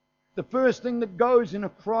 The first thing that goes in a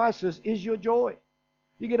crisis is your joy.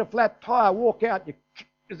 You get a flat tire, walk out.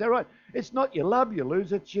 Is that right? It's not your love you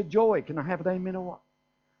lose, it's your joy. Can I have an amen or what?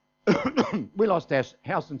 We lost our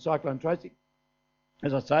house in Cyclone Tracy.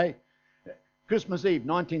 As I say, Christmas Eve,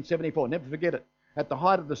 1974. Never forget it. At the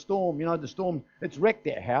height of the storm, the storm, it's wrecked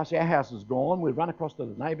our house. Our house is gone. We run across to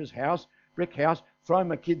the neighbour's house, brick house, throw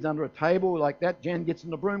my kids under a table like that. Jan gets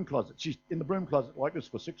in the broom closet. She's in the broom closet like this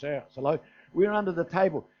for 6 hours. Hello? We're under the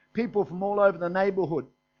table. People from all over the neighbourhood,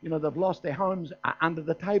 they've lost their homes, are under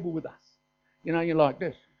the table with us. You're like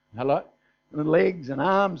this. Hello? And legs and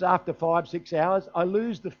arms after 5, 6 hours, I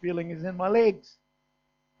lose the feeling is in my legs.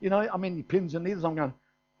 Pins and needles.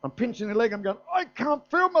 I'm pinching the leg. I'm going, I can't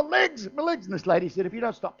feel my legs. My legs. And this lady said, if you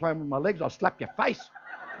don't stop playing with my legs, I'll slap your face.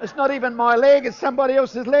 It's not even my leg. It's somebody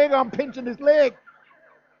else's leg. I'm pinching his leg.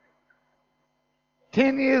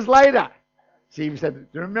 10 years later, she said,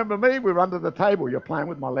 do you remember me? We were under the table. You're playing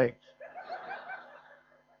with my legs.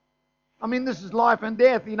 This is life and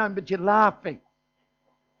death, but you're laughing.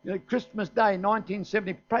 Christmas Day,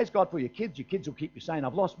 1970. Praise God for your kids. Your kids will keep you saying,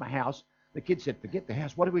 I've lost my house. The kids said, forget the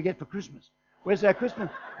house. What do we get for Christmas? Where's our Christmas?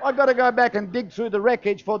 I've got to go back and dig through the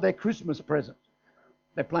wreckage for their Christmas present.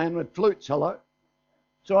 They're playing with flutes, hello?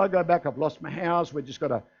 So I go back, I've lost my house. We've just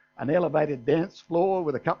got an elevated dance floor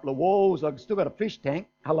with a couple of walls. I've still got a fish tank.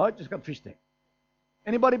 Hello? Just got a fish tank.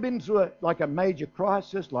 Anybody been through a major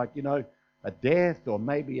crisis, like, a death or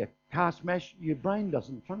maybe a car smash? Your brain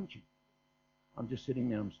doesn't function. I'm just sitting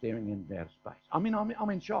there, I'm staring into outer space. I'm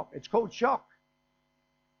in shock. It's called shock.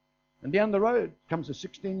 And down the road comes a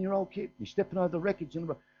 16-year-old kid. He's stepping over the wreckage.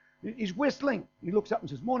 He's whistling. He looks up and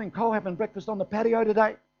says, morning, Cole, having breakfast on the patio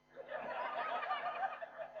today?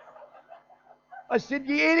 I said,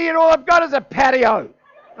 you idiot, all I've got is a patio.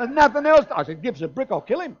 There's nothing else. I said, give us a brick, I'll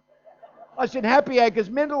kill him. I said, Happy Acres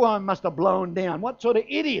Mental Home must have blown down. What sort of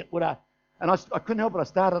idiot would I? And I couldn't help it. I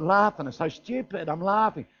started laughing. It's so stupid. I'm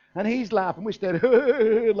laughing. And he's laughing. We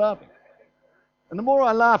started laughing. And the more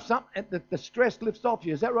I laugh, the stress lifts off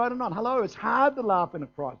you. Is that right or not? Hello? It's hard to laugh in a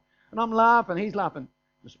crisis. And I'm laughing. He's laughing.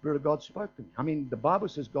 The Spirit of God spoke to me. The Bible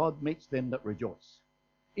says God meets them that rejoice.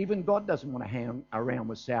 Even God doesn't want to hang around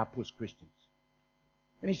with sourpuss Christians.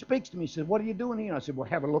 And he speaks to me. He says, what are you doing here? I said, well,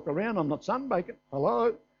 have a look around. I'm not sunbaking.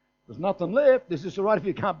 Hello? There's nothing left. This is all right if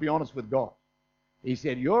you can't be honest with God. He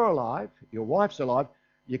said, you're alive. Your wife's alive.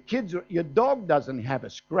 Your dog doesn't have a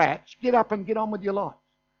scratch. Get up and get on with your life.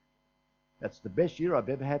 That's the best year I've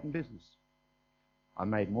ever had in business. I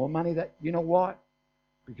made more money that, you know why?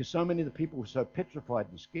 Because so many of the people were so petrified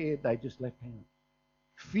and scared, they just left town.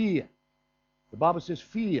 Fear. The Bible says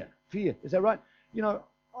fear. Fear. Is that right? You know,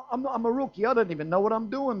 I'm a rookie. I don't even know what I'm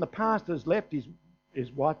doing. The pastor's left.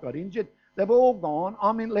 His wife got injured. They've all gone.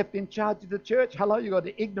 I'm left in charge of the church. Hello, you got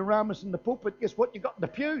the ignoramus in the pulpit. Guess what? You got in the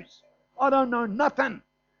pews. I don't know nothing.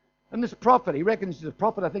 And this prophet, he reckons he's a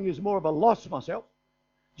prophet. I think he was more of a loss myself.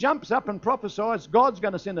 Jumps up and prophesies God's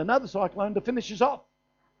going to send another cyclone to finish us off.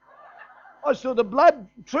 I saw the blood,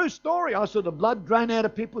 true story. I saw the blood drain out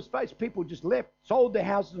of people's face. People just left, sold their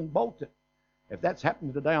houses and bolted. If that's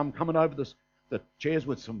happened today, I'm coming over the chairs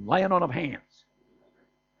with some laying on of hands.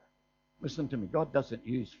 Listen to me. God doesn't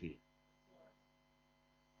use fear.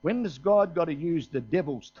 When has God got to use the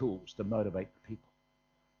devil's tools to motivate the people?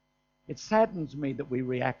 It saddens me that we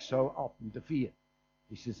react so often to fear.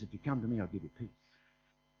 He says, if you come to me, I'll give you peace.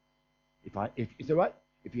 Is that right?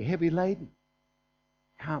 If you're heavy laden,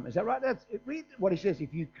 come. Is that right? Read what he says,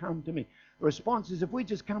 if you come to me. The response is, if we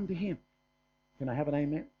just come to him. Can I have an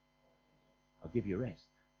amen? I'll give you rest.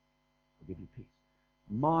 I'll give you peace.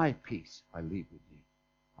 My peace I leave with you.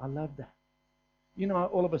 I love that. You know,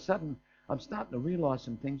 all of a sudden, I'm starting to realize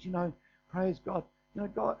some things. You know, praise God. You know,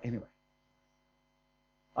 God, anyway.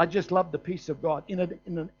 I just love the peace of God. In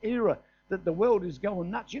an era that the world is going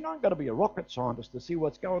nuts. You don't got to be a rocket scientist to see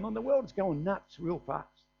what's going on. The world is going nuts real fast.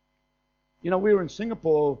 You know, we were in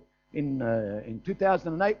Singapore in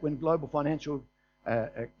 2008 when global financial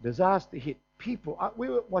disaster hit. We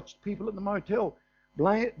watched people at the motel,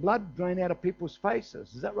 blood drain out of people's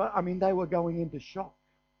faces. Is that right? I mean, they were going into shock.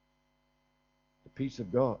 The peace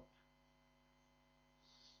of God.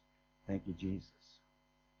 Thank you, Jesus.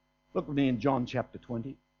 Look with me in John chapter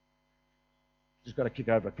 20. Just got to kick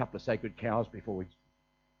over a couple of sacred cows before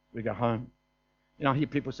we go home. You know, I hear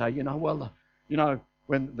people say, you know, well, you know,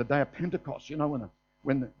 when the day of Pentecost, you know,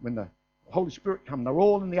 when the Holy Spirit come, they're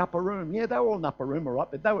all in the upper room. Yeah, they were all in the upper room, all right,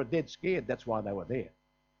 but they were dead scared. That's why they were there.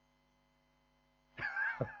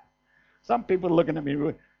 Some people are looking at me,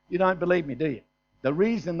 you don't believe me, do you? The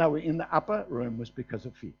reason they were in the upper room was because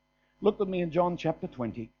of fear. Look with me in John chapter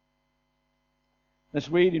 20. Let's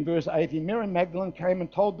read in verse 18. Mary Magdalene came and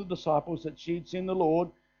told the disciples that she had seen the Lord,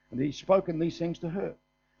 and he spoken these things to her.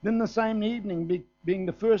 Then the same evening, being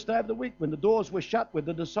the first day of the week, when the doors were shut, where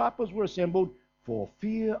the disciples were assembled, for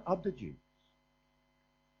fear of the Jews.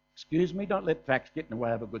 Excuse me, don't let facts get in the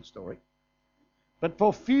way of a good story. But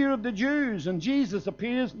for fear of the Jews, and Jesus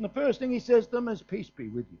appears, and the first thing he says to them is, peace be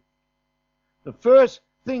with you. The first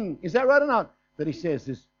thing, is that right or not, that he says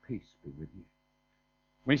is, peace be with you.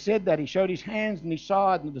 When he said that, he showed his hands and his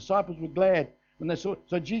side, and the disciples were glad when they saw it.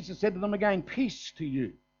 So Jesus said to them again, peace to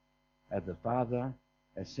you. As the Father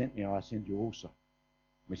has sent me, I send you also.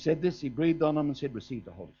 When he said this, he breathed on them and said, receive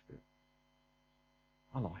the Holy Spirit.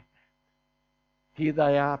 I like that. Here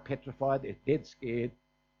they are, petrified, they're dead scared.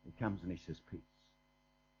 He comes and he says, peace.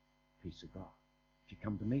 Peace of God. If you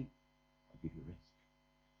come to me, I'll give you rest.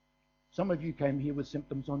 Some of you came here with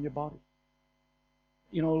symptoms on your body.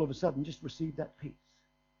 You know, all of a sudden, just receive that peace.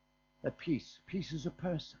 That peace. Peace is a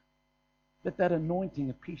person. Let that anointing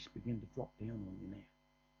of peace begin to drop down on you now.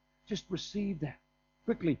 Just receive that.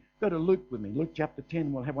 Quickly, go to Luke with me. Luke chapter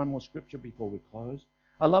 10. We'll have one more scripture before we close.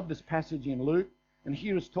 I love this passage in Luke. And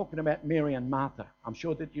here it's talking about Mary and Martha. I'm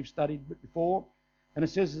sure that you've studied it before. And it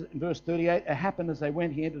says in verse 38, it happened as they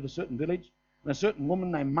went, he entered a certain village, and a certain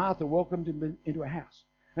woman named Martha welcomed him into a house.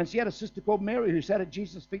 And she had a sister called Mary who sat at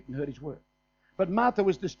Jesus' feet and heard his word. But Martha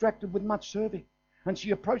was distracted with much serving. And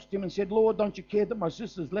she approached him and said, Lord, don't you care that my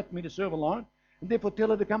sister has left me to serve alone? And therefore tell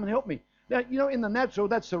her to come and help me. Now, you know, in the natural,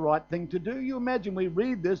 that's the right thing to do. You imagine we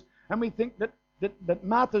read this and we think that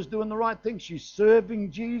Martha's doing the right thing. She's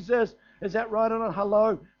serving Jesus. Is that right or not?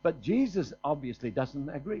 Hello. But Jesus obviously doesn't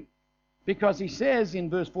agree. Because he says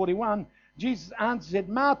in verse 41, Jesus answered,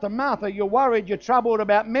 Martha, Martha, you're worried, you're troubled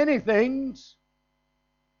about many things.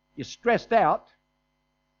 You're stressed out.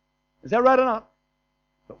 Is that right or not?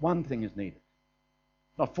 But one thing is needed.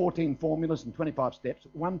 Not 14 formulas and 25 steps.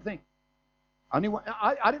 One thing. Only one.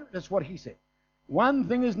 That's what he said. One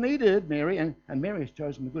thing is needed, Mary, and Mary has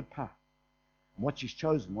chosen the good path. And what she's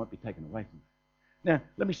chosen won't be taken away from her. Now,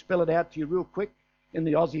 let me spell it out to you real quick in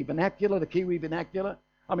the Aussie vernacular, the Kiwi vernacular.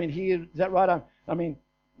 I mean, here, is that right? I mean,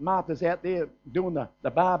 Martha's out there doing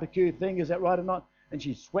the barbecue thing, is that right or not? And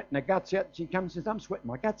she's sweating her guts out. She comes and says, I'm sweating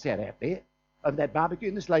my guts out there over that barbecue.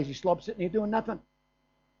 And this lazy slob sitting here doing nothing.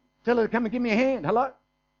 Tell her to come and give me a hand. Hello?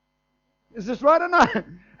 Is this right or not?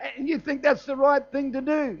 And you think that's the right thing to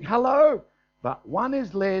do. Hello? But one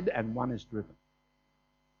is led and one is driven.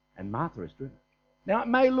 And Martha is driven. Now, it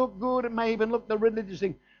may look good, it may even look the religious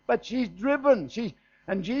thing, but she's driven.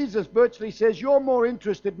 And Jesus virtually says, you're more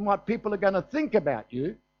interested in what people are going to think about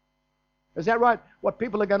you. Is that right? What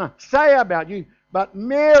people are going to say about you. But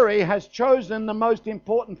Mary has chosen the most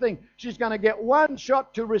important thing. She's going to get one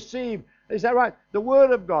shot to receive. Is that right? The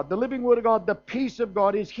Word of God, the living Word of God, the peace of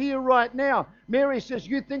God is here right now. Mary says,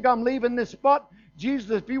 you think I'm leaving this spot?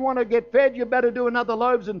 Jesus, if you want to get fed, you better do another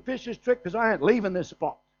loaves and fishes trick, because I ain't leaving this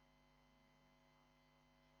spot.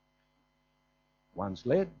 One's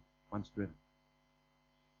led, one's driven.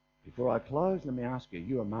 Before I close, let me ask you, are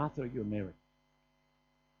you a Martha or are you a Mary?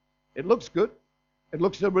 It looks good. It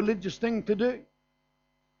looks a religious thing to do.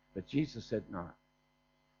 But Jesus said, no.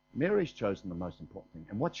 Mary's chosen the most important thing.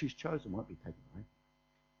 And what she's chosen won't be taken away.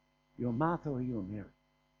 You're a Martha or you're a Mary.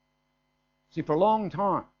 See, for a long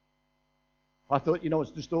time, I thought,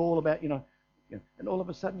 it's just all about, and all of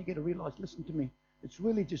a sudden you get to realize, listen to me, it's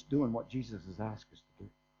really just doing what Jesus has asked us to do.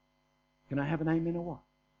 Can I have an amen or what?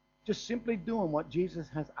 Just simply doing what Jesus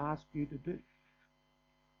has asked you to do.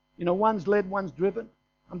 One's led, one's driven.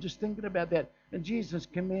 I'm just thinking about that. And Jesus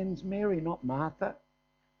commends Mary, not Martha.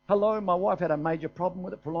 Hello, my wife had a major problem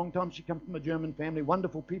with it for a long time. She comes from a German family,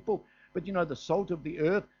 wonderful people. But the salt of the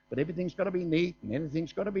earth, but everything's got to be neat and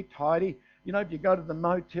everything's got to be tidy. If you go to the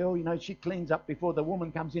motel, she cleans up before the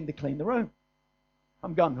woman comes in to clean the room.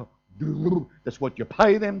 I'm going, that's what you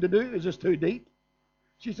pay them to do? Is this too deep?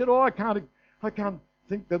 She said, I can't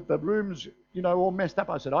think that the room's, all messed up.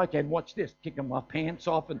 I said, I can. Watch this. Kicking my pants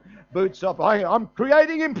off and boots off. I'm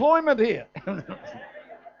creating employment here.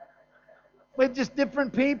 We're just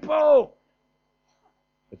different people.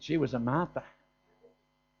 But she was a Martha.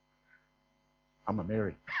 I'm a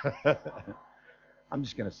Mary. I'm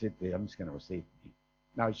just going to sit there. I'm just going to receive.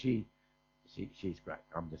 No, she's great.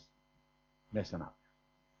 I'm just messing up.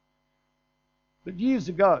 But years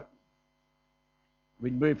ago,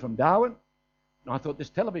 we moved from Darwin, and I thought this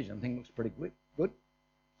television thing looks pretty good.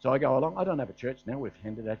 So I go along. I don't have a church now. We've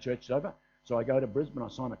handed our church over. So I go to Brisbane. I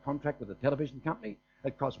sign a contract with a television company.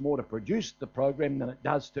 It costs more to produce the program than it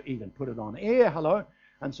does to even put it on air. Hello.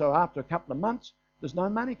 And so after a couple of months, there's no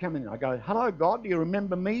money coming in. I go, hello, God, do you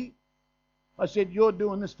remember me? I said, you're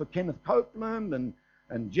doing this for Kenneth Copeland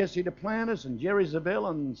and Jesse Duplantis and Jerry Zavell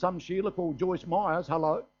and some Sheila called Joyce Myers.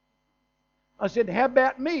 Hello. I said, how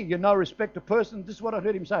about me? You're no respecter person. This is what I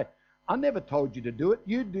heard him say. I never told you to do it.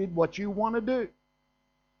 You did what you want to do.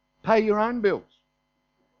 Pay your own bills.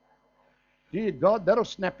 Dear God, that'll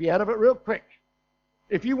snap you out of it real quick.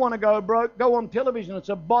 If you want to go broke, go on television. It's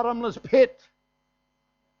a bottomless pit.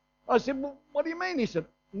 I said, well, what do you mean? He said,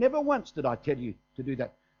 never once did I tell you to do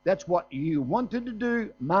that. That's what you wanted to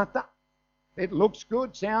do, Martha. It looks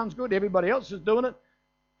good, sounds good. Everybody else is doing it.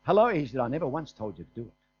 Hello? He said, I never once told you to do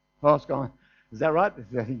it. I was going, is that right?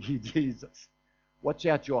 Thank you, Jesus. Watch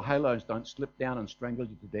out your halos don't slip down and strangle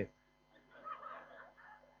you to death.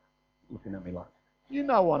 Looking at me like, you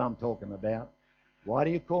know what I'm talking about. Why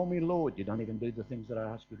do you call me Lord? You don't even do the things that I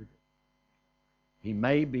ask you to do. He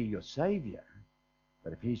may be your Savior,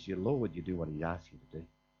 but if He's your Lord, you do what He asks you to do.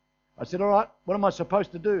 I said, all right, what am I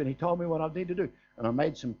supposed to do? And He told me what I need to do. And I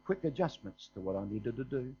made some quick adjustments to what I needed to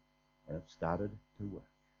do, and it started to work.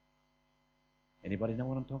 Anybody know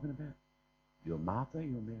what I'm talking about? You're Martha,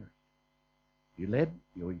 you're Mary. You led,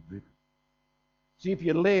 you're driven. See, if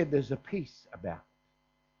you're led, there's a peace about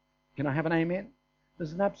it. Can I have an amen?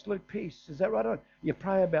 There's an absolute peace. Is that right? You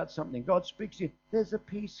pray about something. God speaks to you. There's a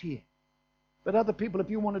peace here. But other people, if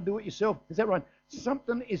you want to do it yourself, is that right?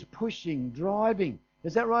 Something is pushing, driving.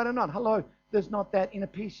 Is that right or not? Hello, there's not that inner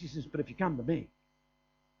peace. He says, but if you come to me,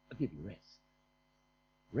 I'll give you rest.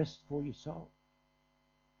 Rest for your soul.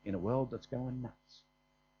 In a world that's going nuts.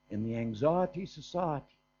 In the anxiety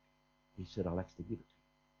society, He said, I'll actually give it to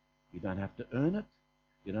you. You don't have to earn it.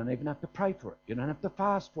 You don't even have to pray for it. You don't have to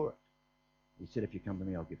fast for it. He said, if you come to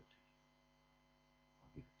me, I'll give it to you.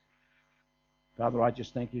 I'll give it to you. Father, I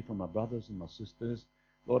just thank you for my brothers and my sisters.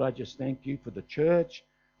 Lord, I just thank you for the church.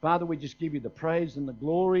 Father, we just give you the praise and the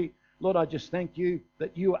glory. Lord, I just thank you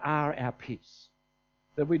that you are our peace.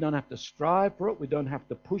 That we don't have to strive for it. We don't have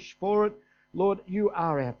to push for it. Lord, you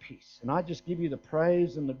are our peace. And I just give you the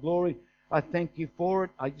praise and the glory. I thank you for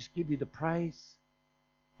it. I just give you the praise.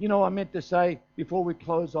 You know, I meant to say before we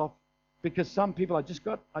close off, because some people, I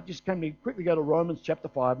just came to quickly go to Romans chapter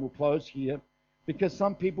 5. We'll close here. Because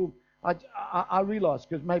some people, I realize,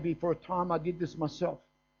 because maybe for a time I did this myself.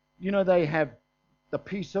 You know, they have the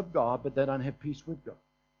peace of God, but they don't have peace with God.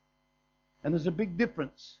 And there's a big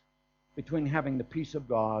difference between having the peace of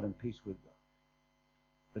God and peace with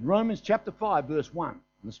God. In Romans chapter 5, verse 1, and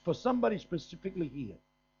it's for somebody specifically here.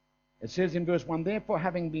 It says in verse 1, therefore,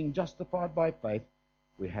 having been justified by faith,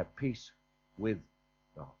 we have peace with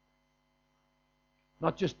God.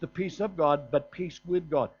 Not just the peace of God, but peace with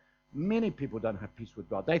God. Many people don't have peace with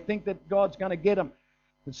God. They think that God's going to get them.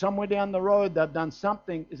 And somewhere down the road, they've done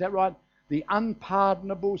something. Is that right? The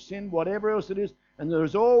unpardonable sin, whatever else it is. And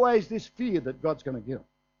there's always this fear that God's going to get them.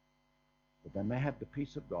 But they may have the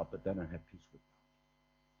peace of God, but they don't have peace with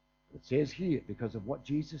God. It says here, because of what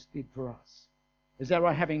Jesus did for us. Is that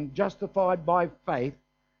right? Having justified by faith,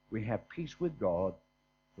 we have peace with God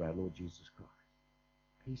through our Lord Jesus Christ.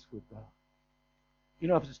 Peace with God. You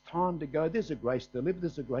know, if it's time to go, there's a grace to live,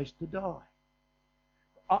 there's a grace to die.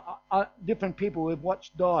 Different people we've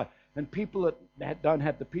watched die, and people that don't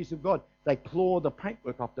have the peace of God, they claw the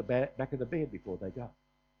paintwork off the back of the bed before they go.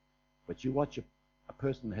 But you watch a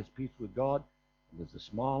person that has peace with God, and there's a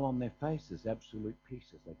smile on their face, there's absolute peace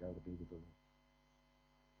as they go to be with the Lord.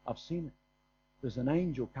 I've seen it. There's an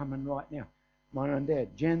angel coming right now. My own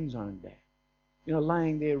dad, Jen's own dad. You know,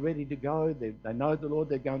 laying there ready to go. They know the Lord,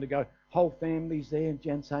 they're going to go. Whole family's there, and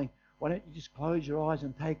Jen saying, why don't you just close your eyes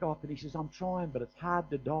and take off? And he says, I'm trying, but it's hard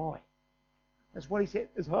to die. That's what he said.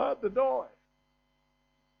 It's hard to die.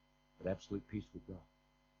 But absolute peace with God.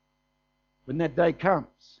 When that day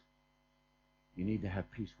comes, you need to have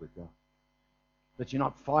peace with God. That you're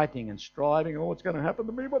not fighting and striving, oh, what's going to happen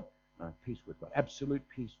to me? But no, peace with God. Absolute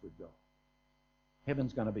peace with God.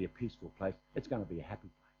 Heaven's going to be a peaceful place. It's going to be a happy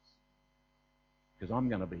place. Because I'm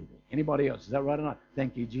going to be there. Anybody else? Is that right or not?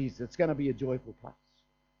 Thank you, Jesus. It's going to be a joyful place.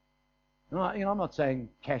 No, you know, I'm not saying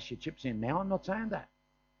cash your chips in now. I'm not saying that.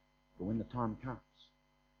 But when the time comes,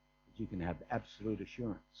 that you can have absolute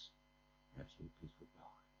assurance, absolute peace with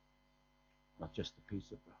God. Not just the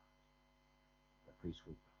peace of God, but peace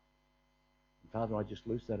with God. And Father, I just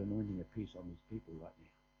loose that anointing of peace on these people right now.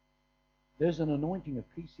 There's an anointing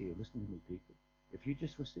of peace here. Listen to me, people. If you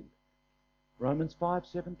just receive it. Romans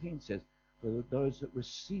 5:17 says, for those that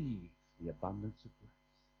receive the abundance of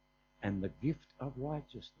grace and the gift of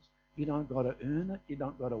righteousness. You don't got to earn it. You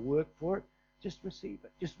don't got to work for it. Just receive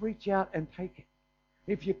it. Just reach out and take it.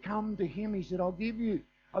 If you come to Him, He said, I'll give you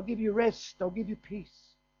rest. I'll give you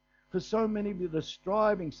peace. For so many of you that are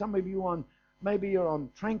striving, some of you maybe you're on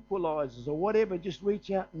tranquilizers or whatever, just reach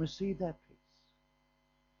out and receive that peace.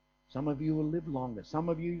 Some of you will live longer. Some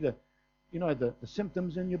of you, the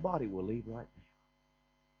symptoms in your body will leave right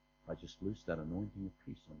now. I just loose that anointing of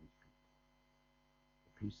peace on these people.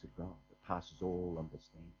 The peace of God that passes all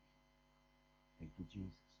understanding. Thank you, Jesus.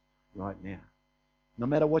 Right now. No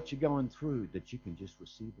matter what you're going through, that you can just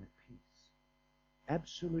receive that peace.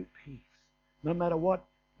 Absolute peace. No matter what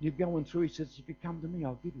you're going through, He says, if you come to me,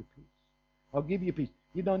 I'll give you peace. I'll give you peace.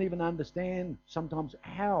 You don't even understand sometimes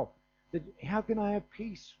how can I have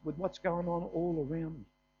peace with what's going on all around me?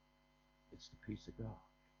 It's the peace of God.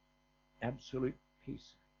 Absolute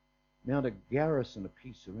peace. Now to garrison a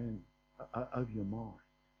peace around over your mind.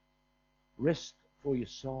 Rest for your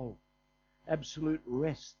soul. Absolute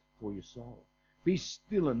rest for your soul. Be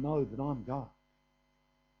still and know that I'm God.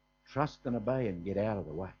 Trust and obey and get out of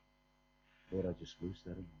the way. Lord, I just loose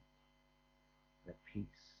that in you. That peace.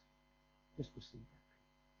 Just receive that peace.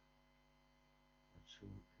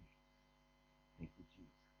 Absolute peace. Thank you,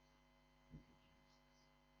 Jesus. Thank you, Jesus.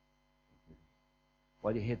 Thank you.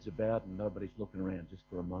 While your heads are bowed and nobody's looking around, just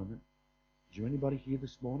for a moment. Is there anybody here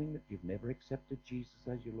this morning that you've never accepted Jesus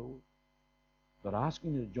as your Lord? I'm not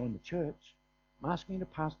asking you to join the church. I'm asking you to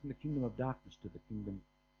pass from the kingdom of darkness to the kingdom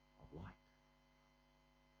of light.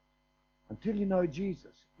 Until you know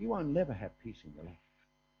Jesus, you won't never have peace in your life.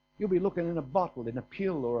 You'll be looking in a bottle, in a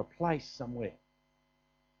pill, or a place somewhere.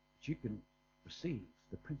 But you can receive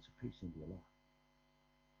the Prince of Peace into your life.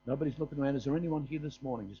 Nobody's looking around. Is there anyone here this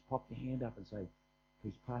morning? Just pop your hand up and say,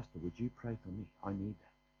 please, Pastor, would you pray for me? I need that.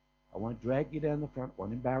 I won't drag you down the front.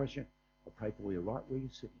 Won't embarrass you. I'll pray for you right where you're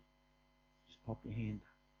sitting. Just pop your hand up.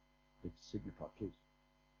 Let's signify, please.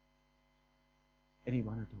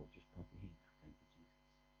 Anyone at all, just pop your hand up. Thank you, Jesus.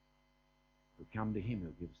 If we come to Him,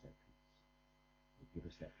 He'll give us that peace. He'll give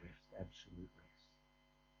us that rest, absolute rest.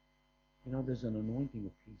 You know, there's an anointing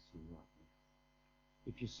of peace here right now.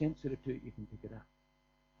 If you're sensitive to it, you can pick it up.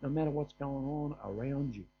 No matter what's going on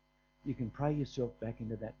around you, you can pray yourself back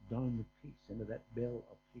into that dome of peace, into that bell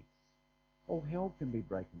of peace. All hell can be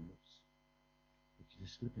breaking loose. But you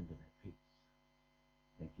just slip into that peace.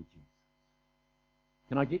 Thank you, Jesus.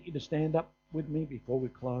 Can I get you to stand up with me before we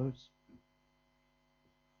close?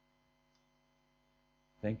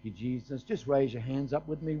 Thank you, Jesus. Just raise your hands up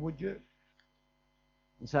with me, would you?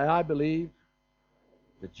 And say, I believe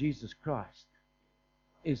that Jesus Christ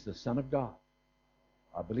is the Son of God.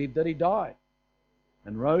 I believe that He died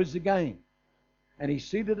and rose again And He's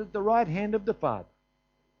seated at the right hand of the Father.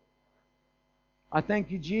 I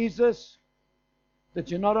thank you, Jesus,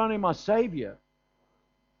 that you're not only my Savior,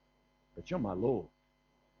 but you're my Lord.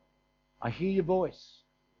 I hear your voice,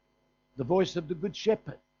 the voice of the Good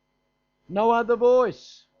Shepherd. No other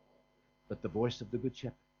voice but the voice of the Good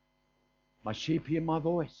Shepherd. My sheep hear my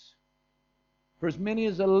voice. For as many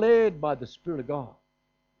as are led by the Spirit of God,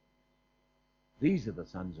 these are the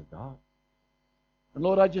sons of God. And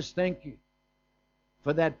Lord, I just thank you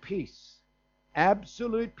for that peace,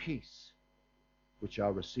 absolute peace, which I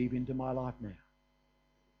receive into my life now.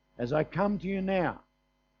 As I come to you now,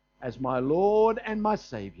 as my Lord and my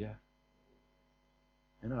Savior,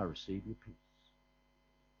 and I receive your peace.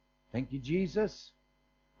 Thank you, Jesus.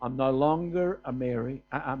 I'm no longer a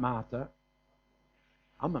Martha.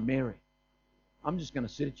 I'm a Mary. I'm just going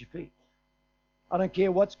to sit at your feet. I don't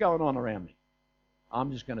care what's going on around me.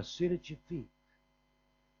 I'm just going to sit at your feet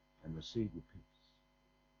and receive your peace.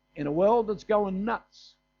 In a world that's going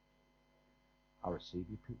nuts, I receive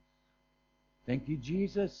your peace. Thank you,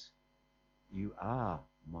 Jesus. You are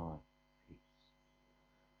my peace.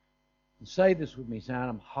 And say this with me, saying,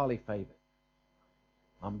 I'm highly favored.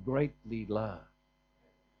 I'm greatly loved.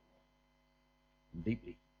 I'm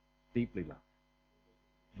deeply, deeply loved.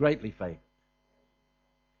 Greatly favored.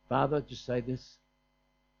 Father, just say this.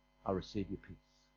 I receive your peace.